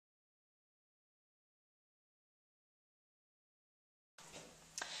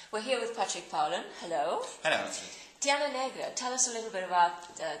We're here with Patrick Paulen. Hello. Hello. Tianna Negre, tell us a little bit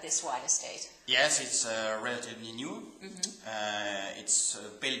about this wine estate. Yes, it's relatively new. It's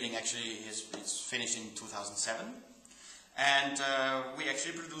building actually, it's finished in 2007. And we're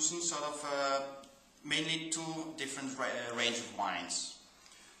actually producing sort of mainly two different range of wines.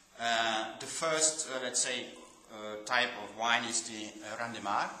 The first, let's say, type of wine is the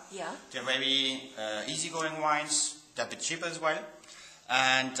Randemar. Yeah. They're very easygoing wines. They're a bit cheaper as well.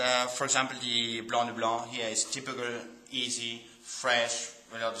 And for example, the Blanc de Blanc here is typical, easy, fresh,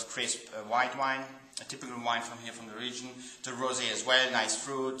 without crisp white wine. A typical wine from here, from the region. The Rosé as well, nice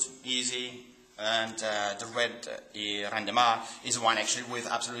fruit, easy. And the red Randemar is a wine actually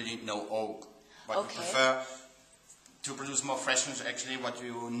with absolutely no oak. What we prefer to produce more freshness, actually what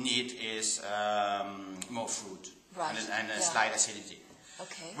you need is more fruit and a slight acidity.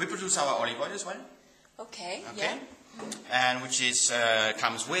 Okay. We produce our olive oil as well. Okay. Yeah. And which is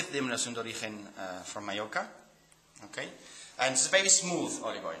comes with Denominación de Origen from Mallorca. Okay. And it's a very smooth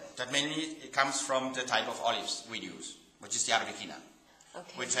olive oil. That mainly it comes from the type of olives we use, which is the Arbequina.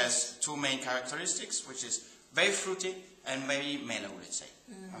 Okay. Which has two main characteristics, which is very fruity and very mellow, let's say.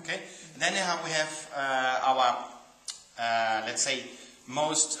 Okay. Then we have our let's say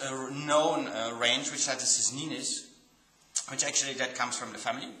most known range, which are the Cisnines, which actually that comes from the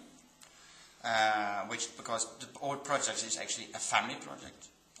family. Because the whole project is actually a family project,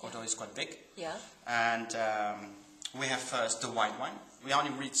 although it's quite big. Yeah. And we have first the white wine.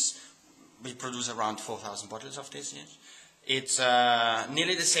 We produce around 4,000 bottles of this year. It's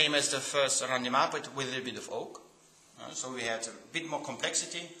nearly the same as the first Randemar, but with a little bit of oak. So we had a bit more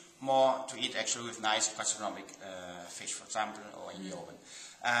complexity, more to eat actually with nice gastronomic fish, for example, or in the oven.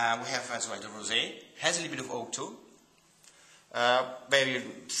 We have as well the Rosé, has a little bit of oak too. Maybe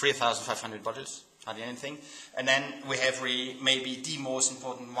 3,500 bottles, hardly anything. And then we have maybe the most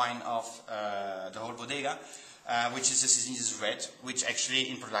important wine of the whole bodega, which is the Cisnines Red, which actually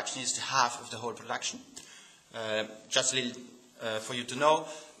in production is half of the whole production. Just a little for you to know,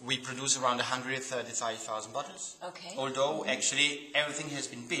 we produce around 135,000 bottles. Okay. Although actually everything has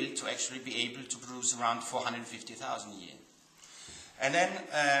been built to actually be able to produce around 450,000 a year. And then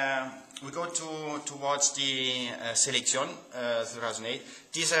we go towards the Selection 2008.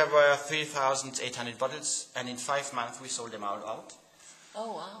 These were 3,800 bottles, and in 5 months we sold them all out.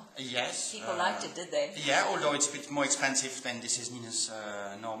 Oh wow! Yes. People liked it, did they? Yeah, although it's a bit more expensive than the Cisnines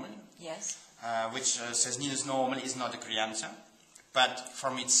Normal. Yes. Which Cisnines Normal is not a Crianza, but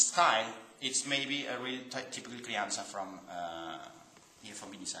from its style, it's maybe a real typical Crianza from here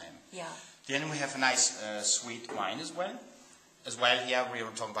from Binisayam. Yeah. Then we have a nice sweet wine as well. Here we are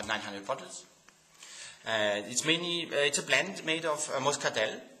talking about 900 bottles. It's a blend made of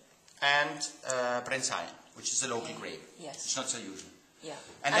Moscatel and Prensal, which is a local grape. Yes. It's not so usual. Yeah.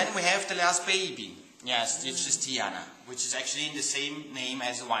 And then we have the last baby. Yes, which is Tianna, which is actually in the same name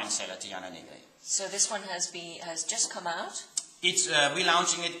as the wine cellar, Tianna Negre. So this one has just come out? It's we're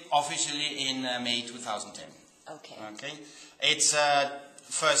launching it officially in May 2010. Okay. Okay. It's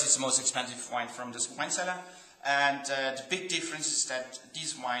first, it's the most expensive wine from this wine cellar. And the big difference is that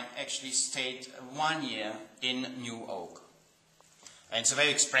this wine actually stayed 1 year in new oak. And it's a very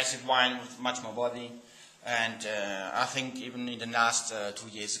expressive wine with much more body. And I think even in the last 2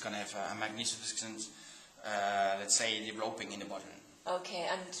 years it's going to have a magnificent, let's say, developing in the bottle. Okay,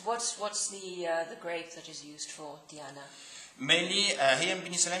 and what's the grape that is used for Tianna? Mainly here in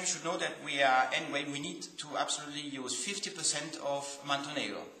Binisayam, you should know that we need to absolutely use 50% of Manto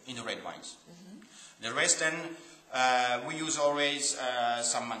Negro in the red wines. The rest then, we use always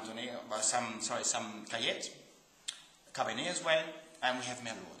some Manto Negro, some Cayet, Cabernet as well, and we have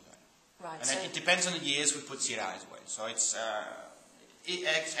Merlot as well. Right. And then it depends on the years, we put Syrah as well. So it's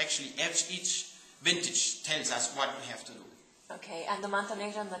actually each vintage tells us what we have to do. Okay, and the Manto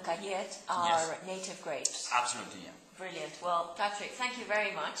Negro and the Cayet are native grapes? Absolutely, yeah. Brilliant. Well, Patrick, thank you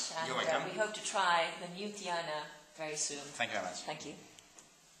very much. And you're welcome. We hope to try the new Tianna very soon. Thank you very much. Thank you.